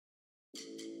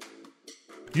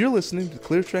You're listening to the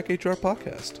ClearTrack HR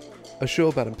Podcast, a show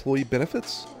about employee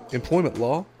benefits, employment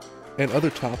law, and other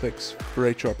topics for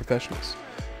HR professionals.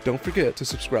 Don't forget to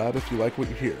subscribe if you like what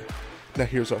you hear. Now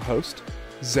here's our host,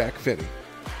 Zach Finney.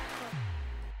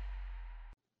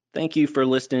 Thank you for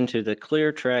listening to the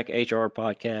ClearTrack HR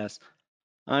Podcast.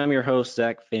 I'm your host,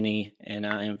 Zach Finney, and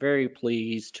I am very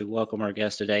pleased to welcome our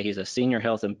guest today. He's a senior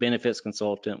health and benefits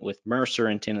consultant with Mercer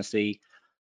in Tennessee.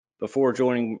 Before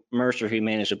joining Mercer, he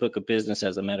managed a book of business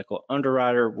as a medical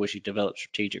underwriter, which he developed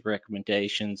strategic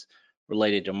recommendations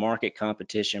related to market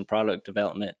competition, product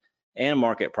development, and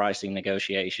market pricing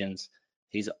negotiations.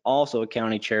 He's also a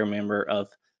county chair member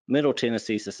of Middle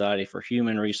Tennessee Society for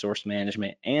Human Resource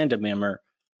Management and a member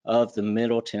of the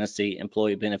Middle Tennessee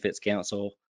Employee Benefits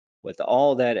Council. With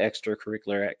all that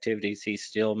extracurricular activities, he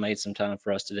still made some time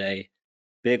for us today.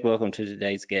 Big welcome to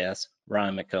today's guest,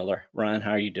 Ryan McCullough. Ryan, how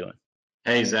are you doing?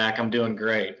 Hey, Zach, I'm doing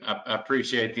great. I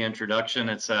appreciate the introduction.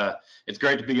 It's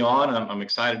great to be on. I'm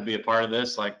excited to be a part of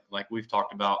this. Like we've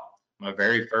talked about, my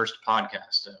very first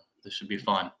podcast. So this should be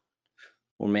fun.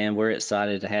 Well, man, we're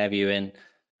excited to have you. And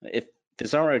if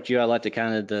it's all right with you, I'd like to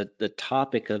kind of the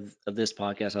topic of this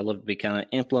podcast, I'd love to be kind of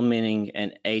implementing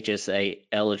an HSA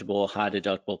eligible high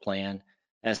deductible plan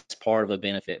as part of a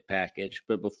benefit package.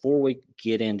 But before we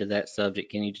get into that subject,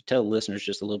 can you tell listeners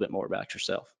just a little bit more about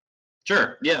yourself?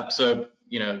 Sure. Yeah. So,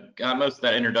 got most of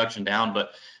that introduction down,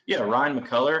 but yeah, Ryan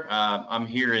McCullough. I'm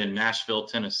here in Nashville,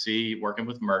 Tennessee, working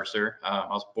with Mercer. I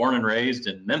was born and raised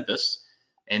in Memphis,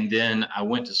 and then I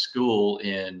went to school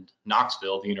in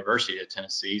Knoxville, the University of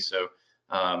Tennessee. So,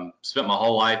 spent my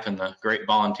whole life in the great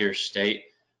volunteer state.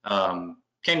 Came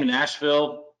to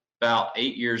Nashville about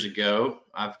 8 years ago.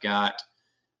 I've got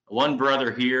one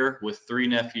brother here with 3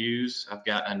 nephews. I've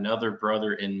got another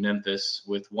brother in Memphis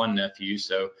with 1 nephew.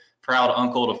 So proud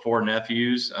uncle to 4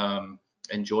 nephews,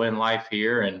 enjoying life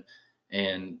here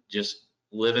and just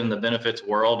living the benefits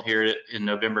world here in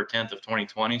November 10th of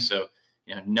 2020. So,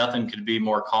 nothing could be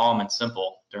more calm and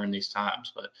simple during these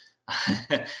times,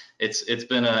 but it's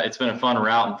been a fun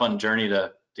route and fun journey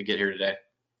to get here today.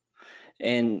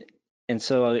 And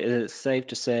so is it safe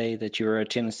to say that you're a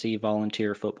Tennessee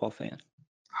Volunteer football fan?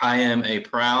 I am a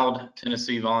proud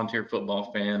Tennessee Volunteer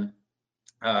football fan.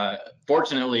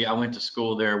 Fortunately, I went to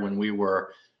school there when we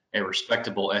were a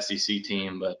respectable SEC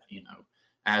team, but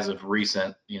as of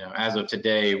recent, as of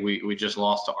today, we just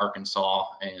lost to Arkansas,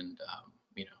 and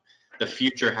the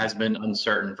future has been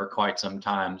uncertain for quite some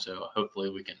time. So hopefully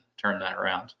we can turn that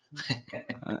around.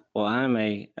 Well, I'm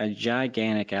a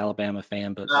gigantic Alabama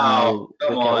fan, but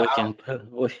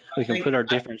we can put our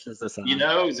differences aside.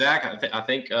 Zach, I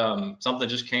think something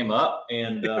just came up,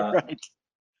 and right.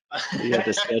 Yeah,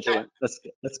 the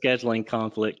scheduling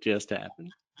conflict just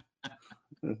happened.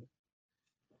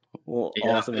 Well,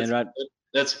 yeah, awesome, man. Right.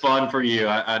 That's fun for you.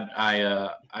 I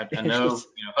know.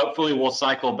 Hopefully we'll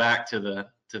cycle back to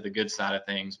the good side of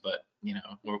things, but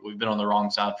we've been on the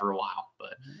wrong side for a while.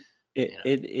 But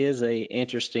it is a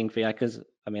interesting fact because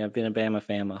I've been a Bama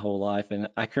fan my whole life, and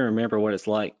I can remember what it's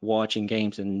like watching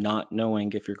games and not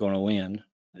knowing if you're going to win,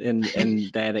 and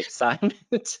that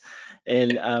excitement,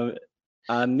 and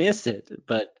I miss it,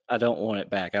 but I don't want it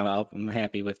back. I'm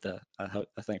happy with I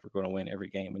think we're going to win every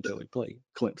game until we play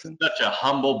Clemson. Such a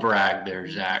humble brag there,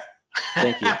 Zach.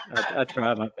 Thank you. I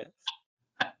try my best.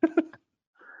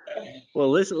 Well,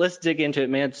 let's dig into it,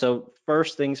 man. So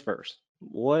first things first,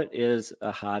 what is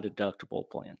a high deductible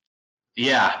plan?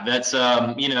 Yeah, that's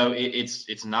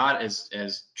it's not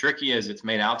as tricky as it's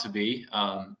made out to be.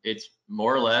 It's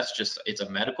more or less it's a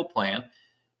medical plan,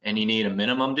 and you need a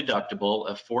minimum deductible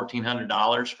of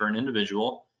 $1,400 for an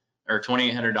individual or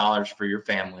 $2,800 for your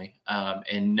family,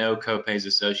 and no copays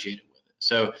associated with it.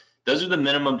 So those are the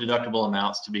minimum deductible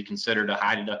amounts to be considered a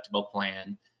high deductible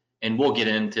plan. And we'll get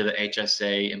into the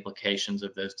HSA implications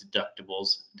of those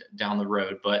deductibles down the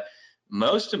road. But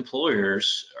most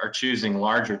employers are choosing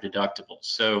larger deductibles.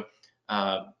 So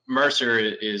Mercer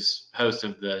is host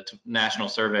of the National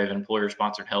Survey of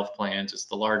Employer-Sponsored Health Plans. It's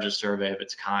the largest survey of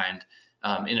its kind.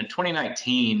 In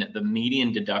 2019, the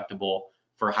median deductible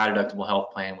for a high deductible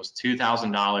health plan was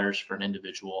 $2,000 for an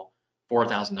individual,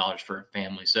 $4,000 for a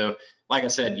family. So like I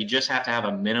said, you just have to have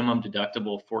a minimum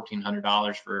deductible of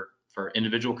 $1,400 for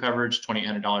individual coverage,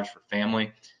 $2,800 for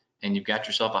family, and you've got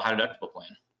yourself a high deductible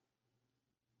plan.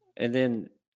 And then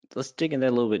let's dig in that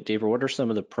a little bit deeper. What are some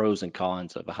of the pros and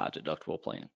cons of a high deductible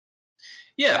plan?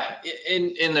 Yeah,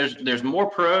 and there's more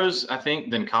pros, I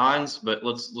think, than cons, but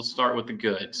let's start with the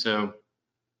good. So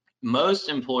most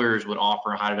employers would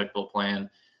offer a high deductible plan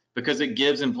because it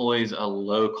gives employees a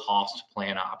low cost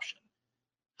plan option.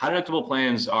 High deductible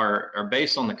plans are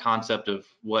based on the concept of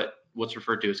what what's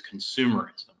referred to as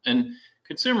consumerism. And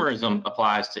consumerism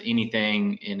applies to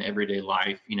anything in everyday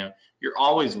life. You're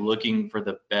always looking for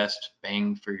the best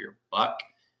bang for your buck.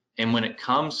 And when it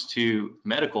comes to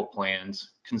medical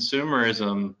plans,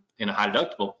 consumerism in a high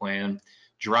deductible plan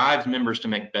drives members to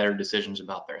make better decisions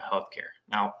about their health care.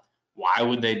 Now, why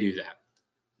would they do that?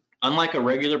 Unlike a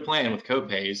regular plan with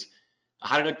copays, a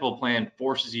high deductible plan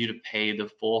forces you to pay the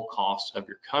full cost of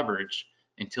your coverage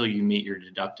until you meet your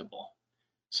deductible.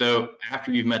 So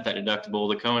after you've met that deductible,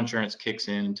 the coinsurance kicks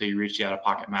in until you reach the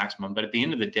out-of-pocket maximum. But at the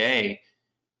end of the day,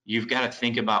 you've got to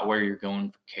think about where you're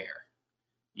going for care.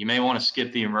 You may want to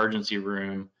skip the emergency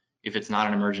room if it's not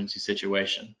an emergency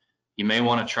situation. You may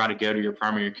want to try to go to your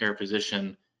primary care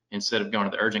physician instead of going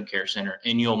to the urgent care center.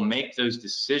 And you'll make those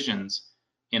decisions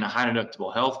in a high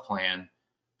deductible health plan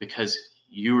because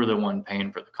you are the one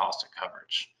paying for the cost of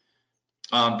coverage.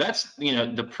 That's,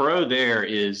 the pro there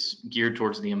is geared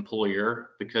towards the employer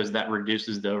because that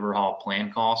reduces the overall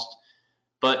plan cost.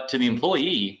 But to the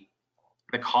employee,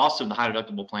 the cost of the high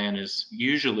deductible plan is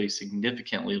usually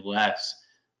significantly less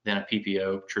than a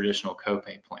PPO traditional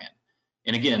copay plan.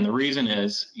 And again, the reason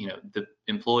is, the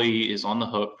employee is on the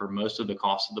hook for most of the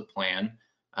cost of the plan.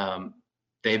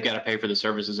 They've got to pay for the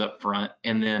services up front,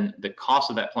 and then the cost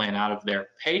of that plan out of their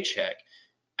paycheck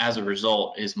as a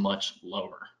result is much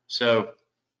lower. So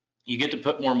you get to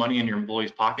put more money in your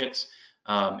employees' pockets,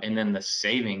 and then the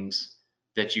savings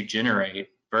that you generate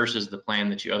versus the plan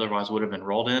that you otherwise would have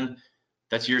enrolled in,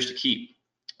 that's yours to keep.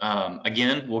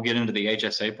 Again, we'll get into the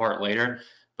HSA part later,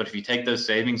 but if you take those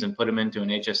savings and put them into an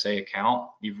HSA account,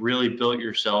 you've really built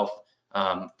yourself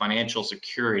financial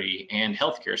security and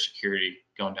healthcare security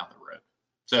going down the road.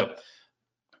 So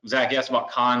Zach asked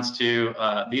about cons too.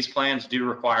 These plans do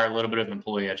require a little bit of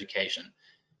employee education.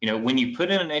 When you put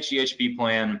in an HDHP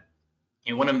plan,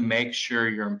 you want to make sure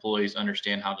your employees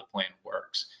understand how the plan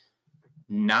works.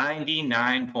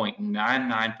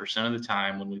 99.99% of the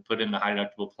time when we put in a high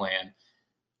deductible plan,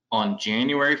 on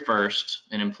January 1st,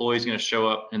 an employee is going to show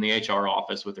up in the HR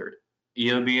office with their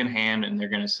EOB in hand, and they're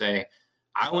going to say,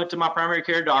 I went to my primary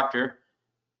care doctor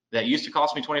that used to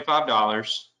cost me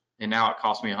 $25, and now it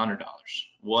costs me $100.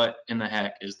 What in the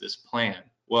heck is this plan?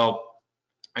 Well,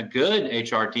 a good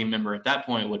HR team member at that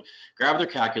point would grab their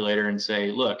calculator and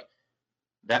say, look,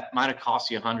 that might have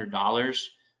cost you $100,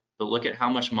 but look at how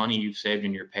much money you've saved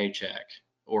in your paycheck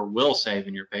or will save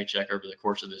in your paycheck over the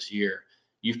course of this year.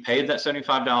 You've paid that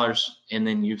 $75 and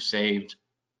then you've saved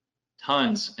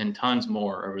tons and tons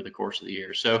more over the course of the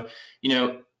year. So,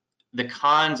 the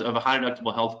cons of a high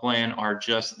deductible health plan are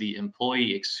just the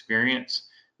employee experience,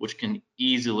 which can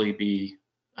easily be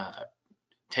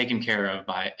taken care of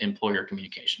by employer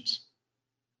communications.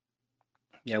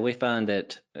 Yeah, we find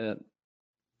that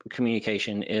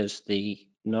communication is the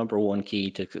number one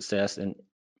key to success in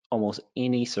almost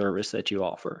any service that you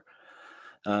offer,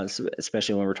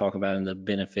 especially when we're talking about in the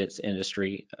benefits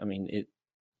industry. I mean, it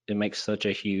makes such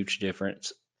a huge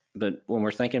difference. But when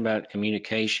we're thinking about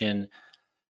communication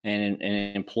and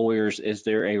employers, is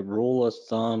there a rule of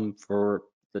thumb for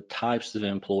the types of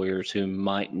employers who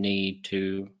might need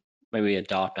to maybe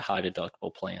adopt a high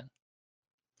deductible plan?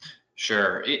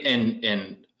 Sure.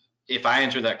 And if I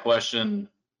answer that question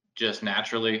just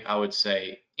naturally, I would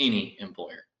say any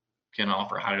employer can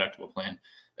offer a high deductible plan.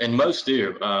 And most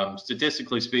do.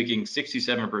 Statistically speaking,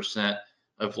 67%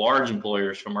 of large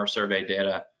employers from our survey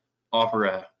data offer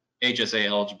a HSA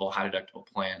eligible high deductible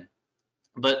plan.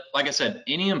 But like I said,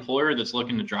 any employer that's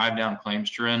looking to drive down claims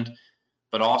trend,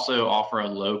 but also offer a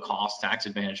low cost tax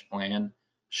advantage plan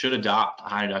should adopt a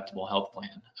high deductible health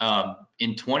plan.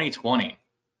 In 2020,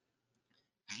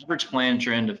 average plan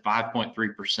trend of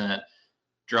 5.3%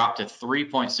 dropped to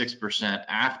 3.6%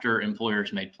 after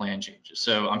employers made plan changes.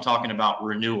 So I'm talking about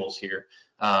renewals here.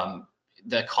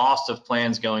 The cost of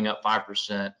plans going up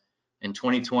 5%. In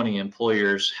 2020,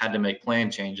 employers had to make plan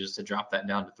changes to drop that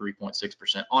down to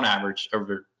 3.6% on average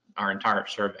over our entire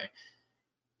survey.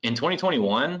 In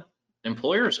 2021,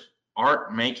 employers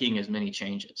aren't making as many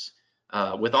changes.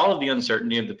 With all of the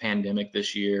uncertainty of the pandemic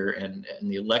this year and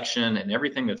the election and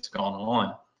everything that's gone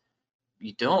on,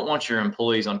 you don't want your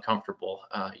employees uncomfortable.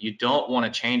 You don't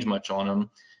want to change much on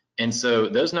them. And so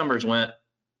those numbers went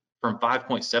from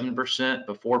 5.7%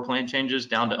 before plan changes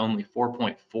down to only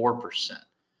 4.4%.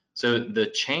 So the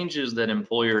changes that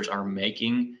employers are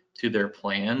making to their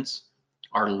plans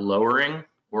are lowering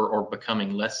or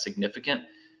becoming less significant,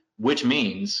 which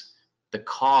means the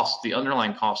cost, the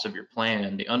underlying cost of your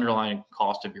plan, the underlying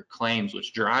cost of your claims,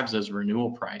 which drives those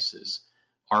renewal prices,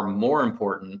 are more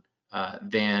important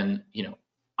than,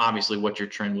 obviously what your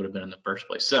trend would have been in the first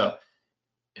place. So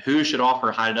who should offer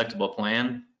a high deductible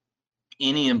plan?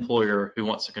 any employer who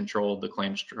wants to control the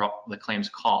claims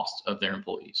cost of their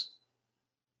employees.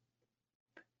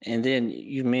 And then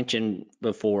you mentioned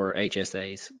before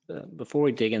HSAs. Before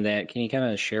we dig in that, can you kind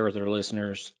of share with our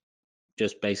listeners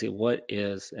just basically what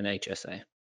is an HSA?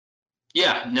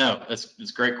 Yeah, no, that's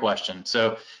a great question.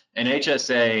 So an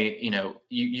HSA,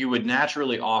 you would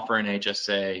naturally offer an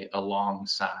HSA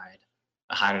alongside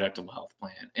a high deductible health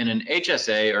plan. And an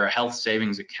HSA, or a health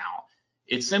savings account,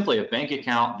 it's simply a bank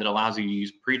account that allows you to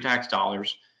use pre-tax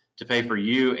dollars to pay for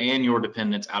you and your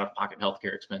dependents out-of-pocket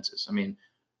healthcare expenses. I mean,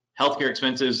 healthcare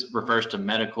expenses refers to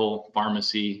medical,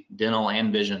 pharmacy, dental,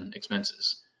 and vision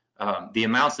expenses. The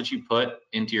amounts that you put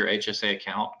into your HSA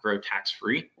account grow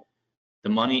tax-free. The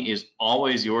money is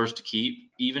always yours to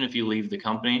keep, even if you leave the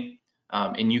company.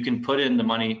 And you can put in the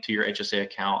money to your HSA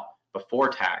account before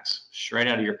tax, straight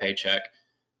out of your paycheck,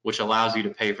 which allows you to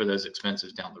pay for those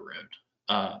expenses down the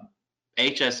road.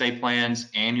 HSA plans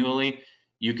annually,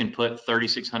 you can put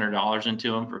 $3,600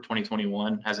 into them for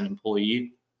 2021 as an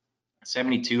employee,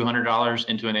 $7,200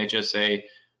 into an HSA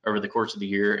over the course of the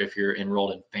year if you're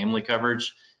enrolled in family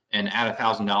coverage, and add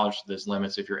 $1,000 to those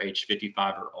limits if you're age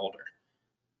 55 or older.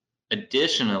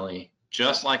 Additionally,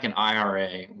 just like an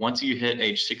IRA, once you hit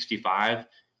age 65,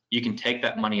 you can take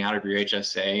that money out of your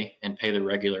HSA and pay the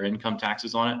regular income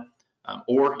taxes on it,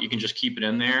 or you can just keep it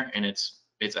in there, and it's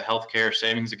a healthcare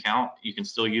savings account. You can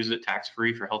still use it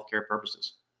tax-free for healthcare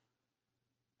purposes.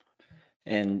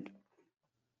 And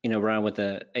Ryan, with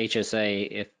the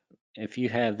HSA, if you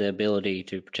have the ability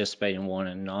to participate in one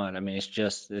and not, I mean,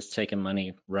 it's taking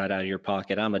money right out of your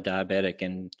pocket. I'm a diabetic,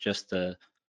 and just the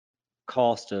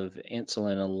cost of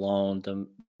insulin alone,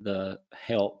 the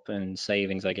help and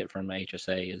savings I get from my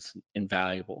HSA is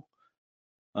invaluable.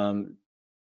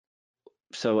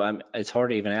 So it's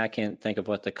hard to even, I can't think of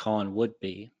what the con would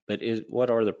be, but what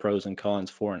are the pros and cons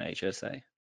for an HSA?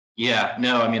 Yeah,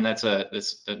 no, I mean, that's a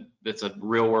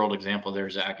real world example there,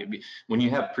 Zach. When you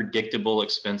have predictable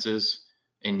expenses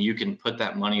and you can put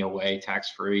that money away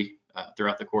tax-free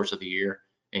throughout the course of the year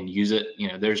and use it,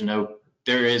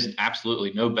 there is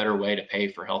absolutely no better way to pay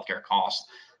for healthcare costs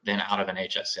than out of an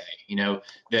HSA.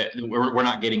 We're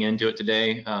not getting into it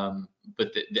today,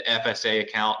 but the FSA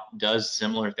account does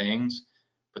similar things,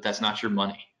 but that's not your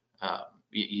money.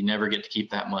 You never get to keep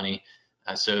that money.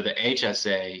 So the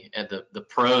HSA, the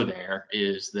pro there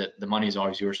is that the money is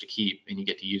always yours to keep, and you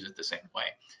get to use it the same way.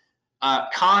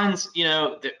 Cons,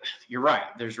 you're right.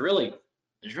 There's really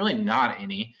not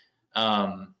any,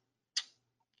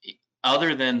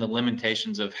 other than the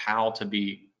limitations of how to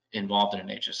be involved in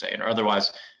an HSA. Or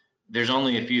otherwise, there's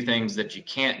only a few things that you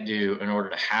can't do in order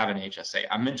to have an HSA.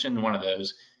 I mentioned one of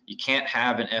those. You can't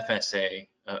have an FSA,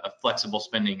 a flexible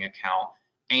spending account,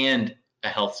 and a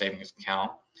health savings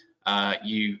account.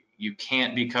 You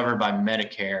can't be covered by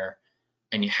Medicare,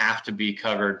 and you have to be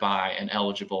covered by an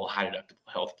eligible high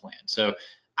deductible health plan. So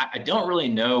I don't really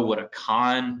know what a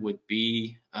con would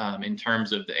be in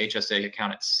terms of the HSA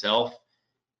account itself.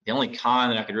 The only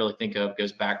con that I could really think of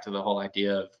goes back to the whole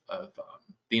idea of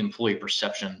the employee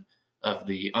perception of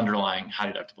the underlying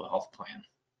high deductible health plan.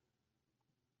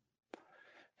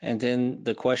 And then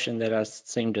the question that I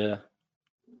seem to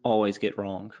always get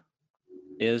wrong,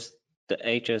 is the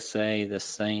HSA the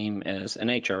same as an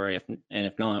HRA? And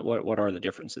if not, what are the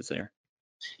differences there?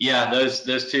 Yeah,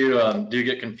 those two do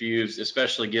get confused,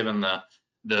 especially given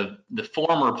the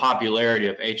former popularity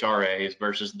of HRAs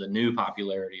versus the new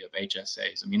popularity of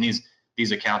HSAs. I mean,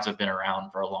 these accounts have been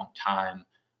around for a long time,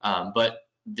 but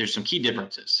there's some key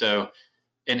differences. So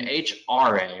an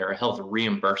HRA, or a health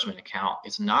reimbursement account,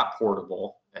 it's not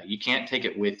portable. You can't take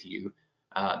it with you.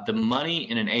 The money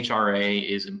in an HRA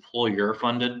is employer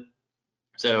funded.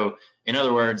 So in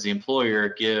other words, the employer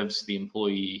gives the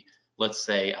employee, let's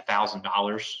say,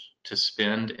 $1,000 to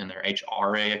spend in their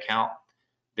HRA account.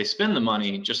 They spend the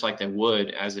money just like they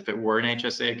would as if it were an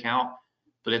HSA account,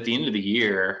 but at the end of the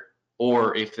year,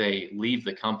 or if they leave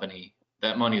the company,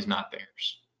 that money is not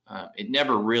theirs. It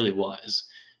never really was.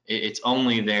 It's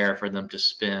only there for them to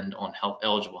spend on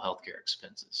eligible healthcare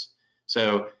expenses.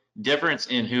 So difference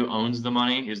in who owns the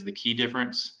money is the key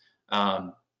difference.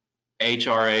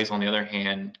 HRAs, on the other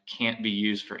hand, can't be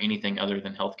used for anything other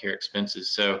than healthcare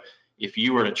expenses. So if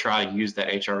you were to try to use that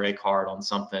HRA card on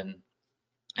something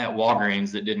at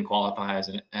Walgreens that didn't qualify as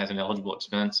an eligible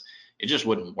expense, it just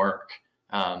wouldn't work.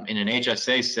 In an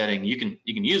HSA setting, you can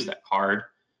use that card,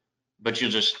 but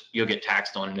you'll get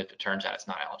taxed on it if it turns out it's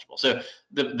not eligible. So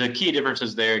the key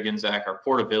differences there, again, Zach, are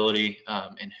portability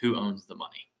and who owns the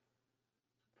money.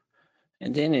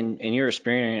 And then in your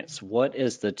experience, what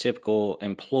is the typical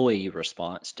employee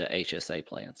response to HSA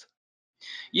plans?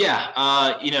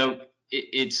 Yeah,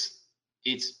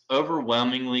 it's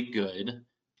overwhelmingly good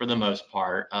for the most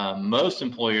part. Most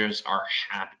employers are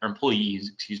happy, or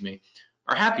employees, excuse me,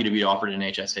 are happy to be offered an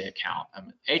HSA account.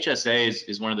 HSA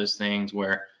is one of those things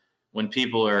where when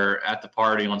people are at the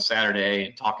party on Saturday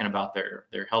and talking about their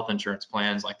health insurance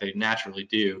plans like they naturally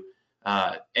do,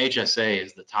 HSA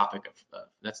is the topic of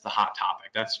that's the hot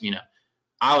topic. That's, you know,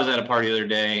 I was at a party the other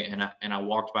day and I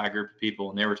walked by a group of people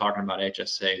and they were talking about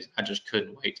HSAs. I just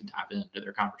couldn't wait to dive into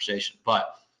their conversation.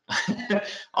 But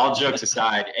all jokes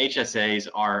aside, HSAs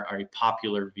are a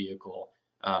popular vehicle.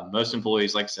 Most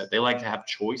employees, like I said, they like to have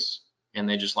choice, and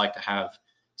they just like to have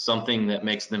something that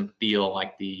makes them feel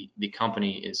like the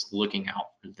company is looking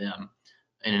out for them,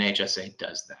 and an HSA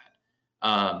does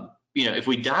that. You know, if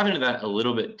we dive into that a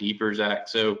little bit deeper, Zach,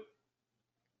 so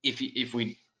if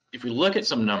we look at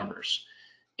some numbers,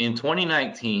 in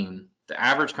 2019, the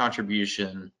average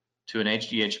contribution to an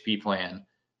HDHP plan,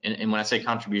 and when I say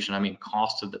contribution, I mean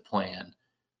cost of the plan,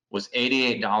 was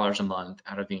 $88 a month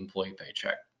out of the employee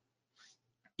paycheck.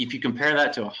 If you compare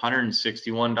that to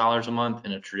 $161 a month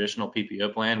in a traditional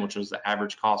PPO plan, which was the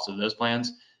average cost of those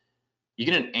plans, you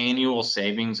get an annual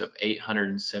savings of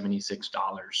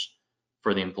 $876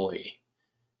 for the employee.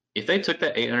 If they took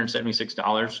that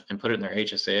 $876 and put it in their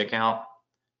HSA account,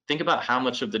 think about how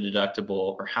much of the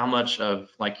deductible, or how much of,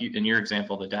 like you, in your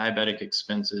example, the diabetic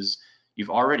expenses you've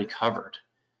already covered.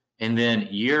 And then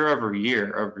year over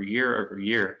year, over year over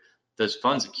year, those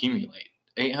funds accumulate.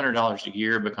 $800 a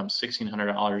year becomes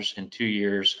 $1,600 in 2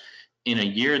 years. In a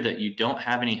year that you don't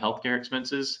have any healthcare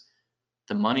expenses,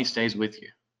 the money stays with you.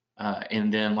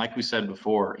 And then, like we said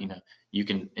before, you know, you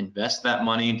can invest that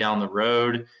money down the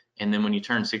road, and then when you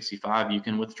turn 65, you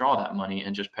can withdraw that money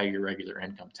and just pay your regular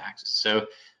income taxes. So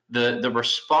the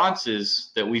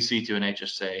responses that we see to an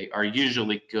HSA are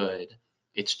usually good.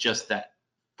 It's just that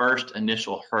first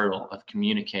initial hurdle of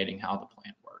communicating how the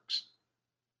plan works.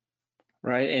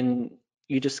 Right, and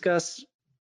you discussed,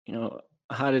 you know,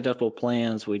 high deductible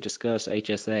plans. We discussed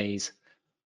HSAs.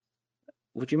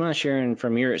 Would you mind sharing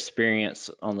from your experience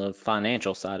on the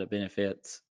financial side of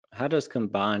benefits? How does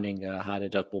combining a high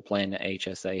deductible plan to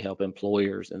HSA help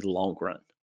employers in the long run?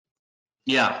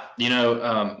 Yeah, you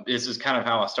know, this is kind of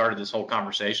how I started this whole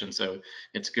conversation. So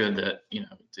it's good that, you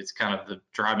know, it's kind of the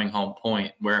driving home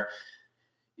point where,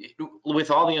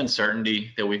 with all the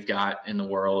uncertainty that we've got in the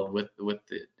world, with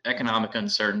the economic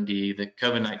uncertainty, the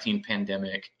COVID-19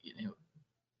 pandemic, you know,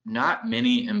 not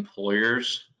many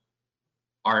employers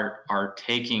are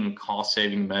taking cost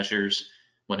saving measures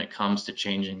when it comes to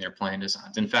changing their plan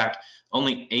designs. In fact,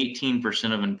 only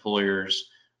 18% of employers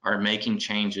are making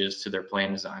changes to their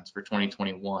plan designs for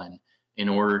 2021 in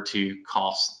order to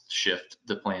cost shift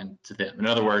the plan to them. In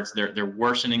other words, they're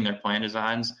worsening their plan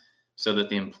designs so that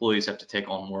the employees have to take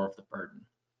on more of the burden.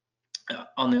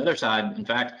 On the other side, in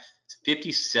fact,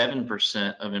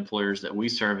 57% of employers that we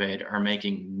surveyed are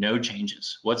making no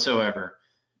changes whatsoever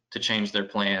to change their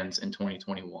plans in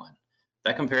 2021.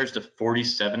 That compares to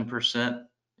 47%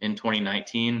 in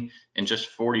 2019 and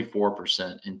just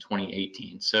 44% in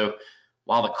 2018. So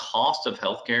while the cost of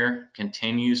healthcare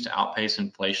continues to outpace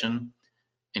inflation,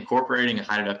 incorporating a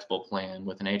high deductible plan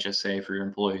with an HSA for your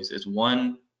employees is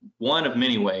one of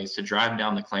many ways to drive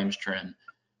down the claims trend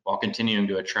while continuing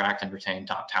to attract and retain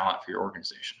top talent for your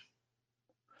organization.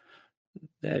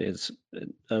 That is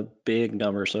a big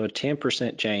number. So a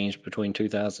 10% change between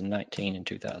 2019 and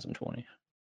 2020.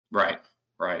 Right.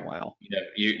 Wow. You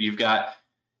know,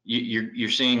 you're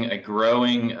seeing a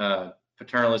growing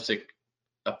paternalistic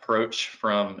approach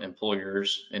from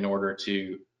employers in order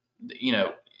to, you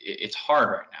know, it's hard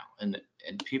right now,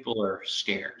 and people are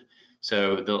scared.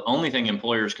 So the only thing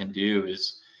employers can do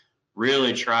is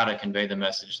really try to convey the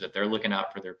message that they're looking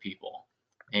out for their people.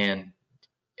 And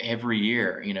every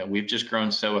year, you know, we've just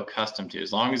grown so accustomed to,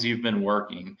 as long as you've been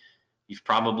working, you've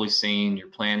probably seen your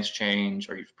plans change,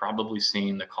 or you've probably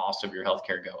seen the cost of your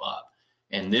healthcare go up.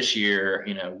 And this year,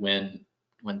 you know, when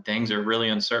things are really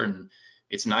uncertain,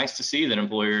 it's nice to see that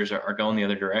employers are going the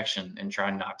other direction and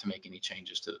trying not to make any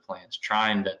changes to the plans,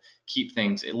 trying to keep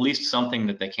things, at least something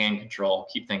that they can control,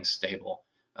 keep things stable.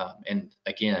 And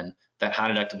again, that high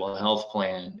deductible health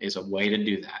plan is a way to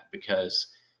do that, because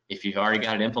if you've already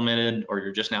got it implemented, or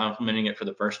you're just now implementing it for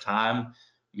the first time,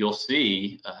 you'll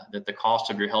see that the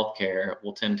cost of your healthcare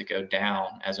will tend to go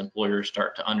down as employers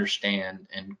start to understand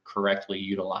and correctly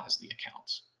utilize the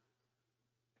accounts.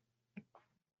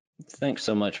 Thanks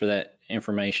so much for that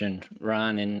information,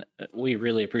 Ryan, and we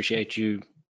really appreciate you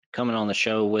coming on the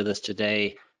show with us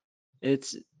today.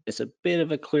 It's it's a bit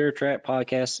of a Clear Track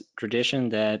podcast tradition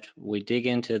that we dig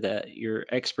into your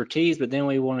expertise, but then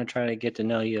we want to try to get to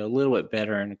know you a little bit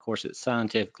better. And of course, it's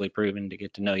scientifically proven to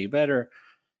get to know you better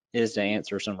is to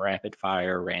answer some rapid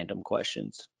fire random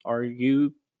questions. Are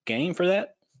you game for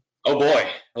that? Oh boy,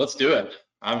 let's do it.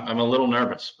 I'm a little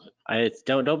nervous, but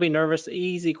Don't be nervous.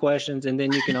 Easy questions, and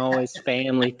then you can always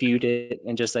family feud it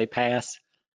and just say pass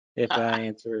if I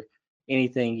answer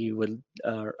anything you would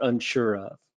are unsure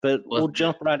of. But we'll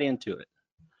jump right into it.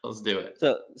 Let's do it.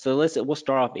 So we'll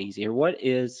start off easy here. What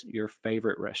is your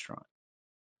favorite restaurant?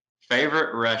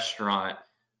 Favorite restaurant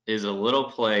is a little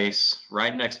place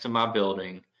right next to my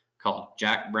building called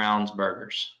Jack Brown's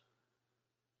Burgers.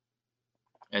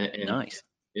 And Nice.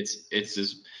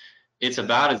 It's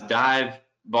about as dive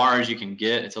bar as you can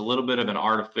get. It's a little bit of an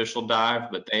artificial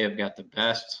dive, but they have got the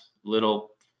best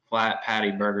little flat patty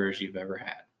burgers you've ever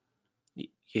had.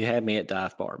 You had me at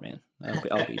dive bar, man.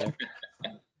 I'll be there.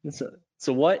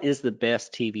 So what is the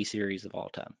best TV series of all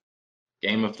time?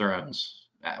 Game of Thrones,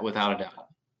 without a doubt.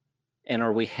 And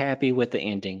are we happy with the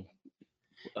ending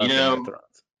of You Game of know,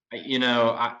 Thrones?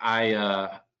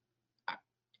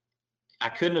 I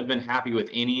couldn't have been happy with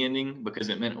any ending because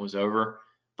it meant it was over,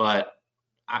 but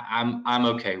I'm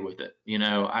okay with it.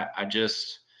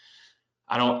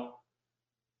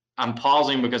 I'm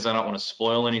pausing because I don't want to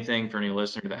spoil anything for any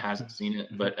listener that hasn't seen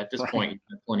it, but at this point, you've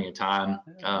had plenty of time.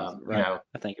 Right.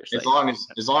 I think you're safe.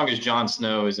 As long as Jon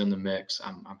Snow is in the mix,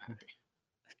 I'm happy.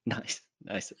 Nice.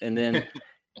 And then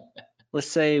let's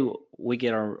say we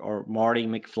get our Marty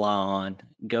McFly on,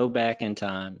 go back in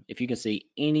time. If you can see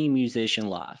any musician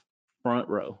live, front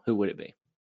row, who would it be?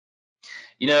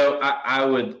 I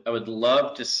would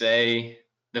love to say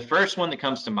the first one that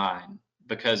comes to mind,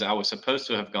 because I was supposed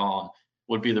to have gone,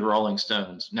 would be the Rolling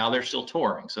Stones. Now they're still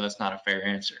touring, so that's not a fair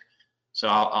answer. So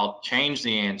I'll change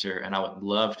the answer, and I would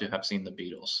love to have seen the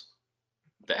Beatles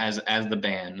as the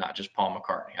band, not just Paul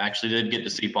McCartney. I actually did get to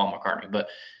see Paul McCartney, but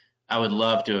I would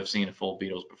love to have seen a full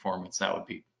Beatles performance. That would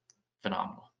be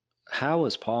phenomenal. How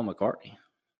was Paul McCartney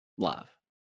live?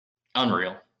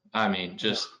 Unreal. I mean,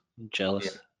 just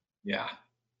jealous. Yeah.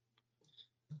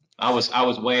 I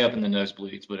was way up in the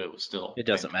nosebleeds, but it was still. It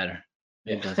doesn't matter.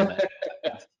 It doesn't matter.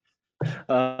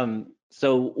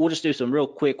 So we'll just do some real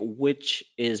quick, which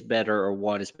is better or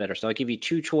what is better. So I'll give you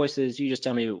two choices. You just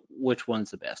tell me which one's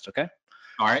the best, okay?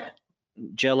 All right.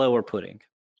 Jello or pudding?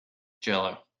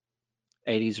 Jello.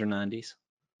 80s or 90s?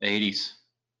 80s.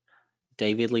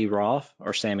 David Lee Roth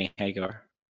or Sammy Hagar?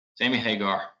 Sammy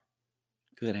Hagar.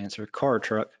 Good answer. Car or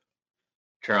truck?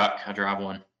 Truck. I drive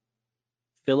one.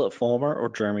 Philip Fulmer or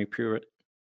Jeremy Pruitt?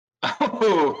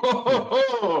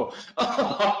 Oh,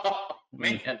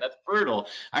 man, that's brutal.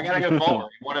 I gotta go Fulmer.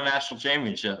 He won a national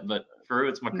championship, but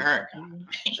Pruitt's my current guy.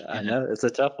 I know it's a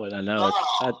tough one. I know.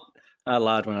 I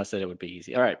lied when I said it would be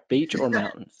easy. All right, beach or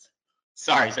mountains?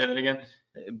 Sorry, say that again.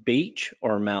 Beach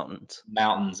or mountains?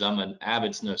 Mountains. I'm an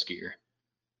avid snow skier.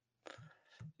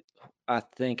 I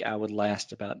think I would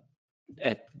last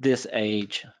at this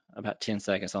age, about 10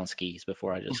 seconds on skis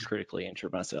before I just critically injure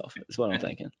myself. That's what I'm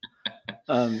thinking.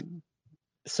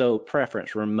 So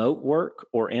preference, remote work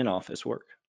or in-office work?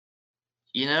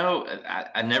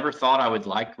 I never thought I would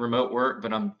like remote work,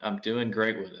 but I'm doing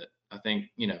great with it. I think,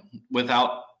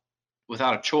 without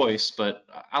a choice, but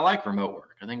I like remote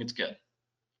work. I think it's good.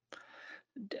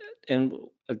 And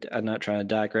I'm not trying to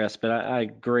digress, but I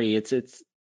agree.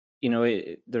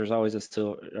 There's always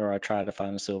I try to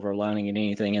find a silver lining in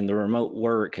anything, and the remote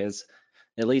work has,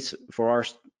 at least for our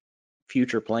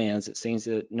future plans, it seems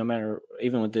that no matter,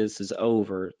 even when this is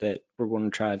over, that we're going to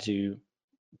try to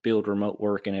build remote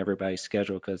work in everybody's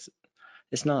schedule because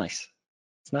it's nice.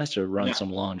 It's nice to run some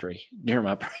laundry during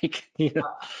my break. It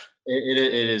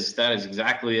is. That is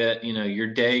exactly it. Your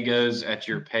day goes at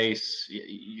your pace.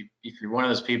 If you're one of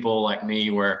those people like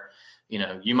me where,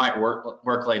 you might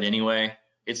work late anyway,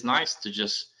 it's nice to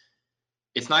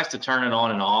turn it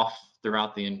on and off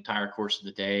throughout the entire course of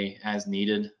the day as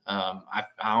needed. I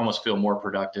almost feel more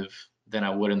productive than I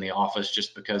would in the office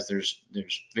just because there's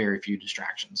very few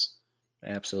distractions.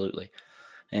 Absolutely.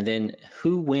 And then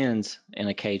who wins in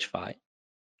a cage fight?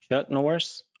 Chuck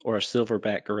Norris or a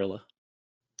silverback gorilla?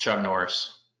 Chuck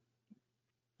Norris.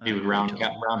 He would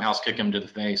roundhouse kick him to the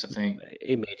face, I think.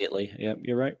 Immediately. Yep,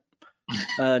 you're right.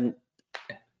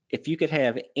 If you could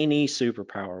have any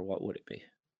superpower, what would it be?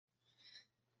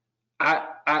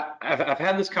 I've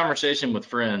had this conversation with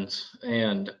friends,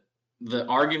 and the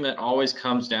argument always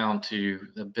comes down to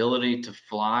the ability to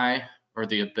fly or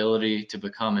the ability to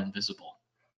become invisible.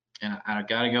 And I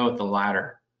got to go with the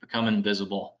latter, become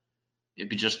invisible. It'd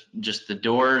be just the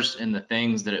doors and the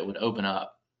things that it would open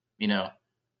up.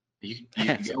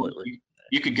 Absolutely.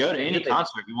 You could go to any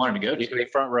concert you wanted to go You to. could be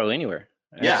front row anywhere.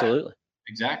 Yeah. Absolutely.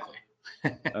 Exactly.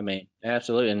 I mean,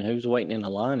 absolutely. And who's waiting in the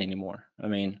line anymore? I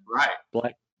mean, Right.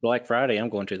 Black Friday, I'm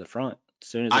going to the front as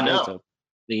soon as I the know. gates open.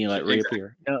 Then you like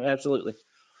reappear. No, absolutely.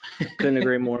 Couldn't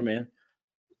agree more, man.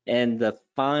 And the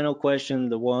final question,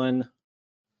 the one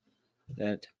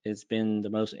that has been the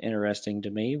most interesting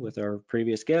to me with our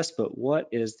previous guest, but what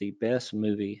is the best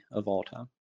movie of all time?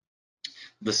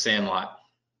 The Sandlot.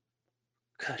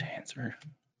 Good answer.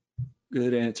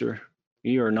 Good answer.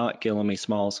 You are not killing me,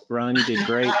 Smalls. Ryan, you did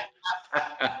great.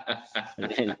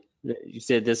 And you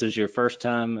said this is your first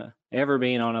time ever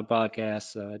being on a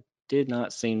podcast. Did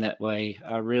not seem that way.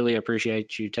 I really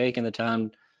appreciate you taking the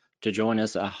time to join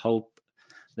us. I hope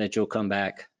that you'll come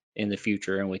back in the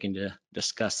future and we can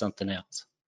discuss something else.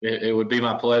 It would be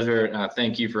my pleasure.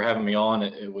 Thank you for having me on.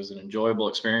 It was an enjoyable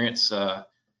experience. Like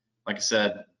I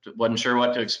said, wasn't sure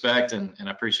what to expect, and I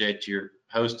appreciate your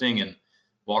hosting and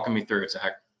walking me through it,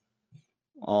 Zach.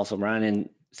 Awesome, Ryan. And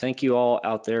thank you all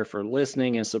out there for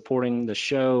listening and supporting the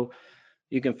show.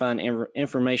 You can find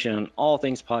information on all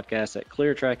things podcast at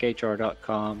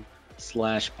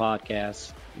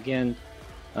cleartrackhr.com/podcast. Again,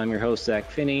 I'm your host,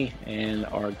 Zach Finney, and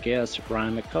our guest,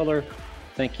 Ryan McCullough.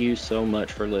 Thank you so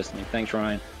much for listening. Thanks,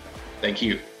 Ryan. Thank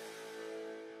you.